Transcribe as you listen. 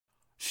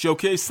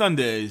Showcase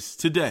Sundays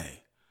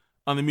today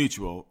on the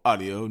Mutual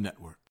Audio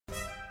Network.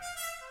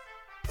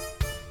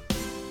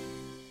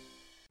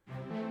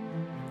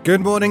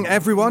 Good morning,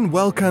 everyone.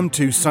 Welcome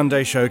to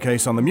Sunday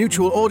Showcase on the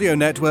Mutual Audio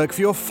Network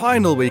for your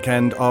final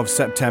weekend of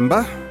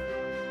September.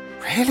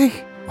 Really?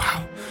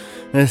 Wow.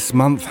 This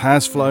month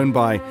has flown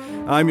by.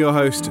 I'm your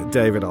host,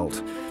 David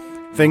Alt.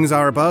 Things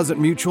are abuzz at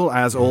Mutual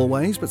as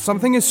always, but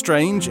something is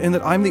strange in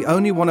that I'm the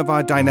only one of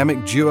our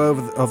dynamic duo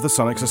of the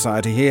Sonic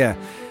Society here.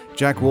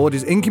 Jack Ward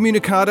is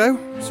incommunicado,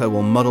 so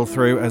we'll muddle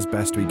through as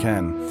best we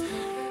can.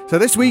 So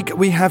this week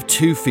we have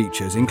two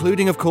features,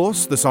 including, of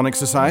course, the Sonic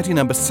Society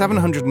number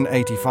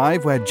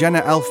 785, where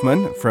Jenna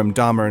Elfman, from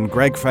Dharma and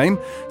Greg fame,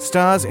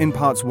 stars in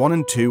parts 1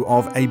 and 2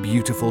 of A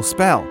Beautiful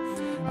Spell.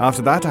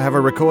 After that, I have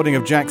a recording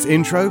of Jack's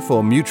intro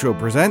for Mutual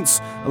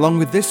Presents, along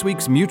with this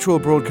week's Mutual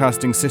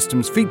Broadcasting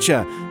Systems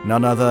feature,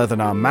 none other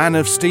than our Man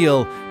of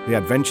Steel, The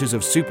Adventures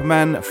of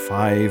Superman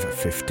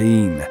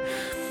 515.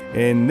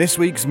 In this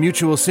week's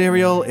Mutual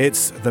serial,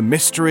 it's The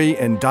Mystery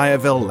in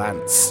Diaville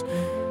Lance.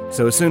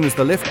 So as soon as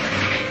the lift...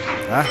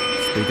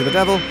 speak of the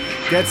devil,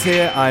 gets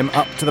here, I'm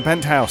up to the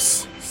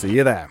penthouse. See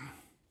you there.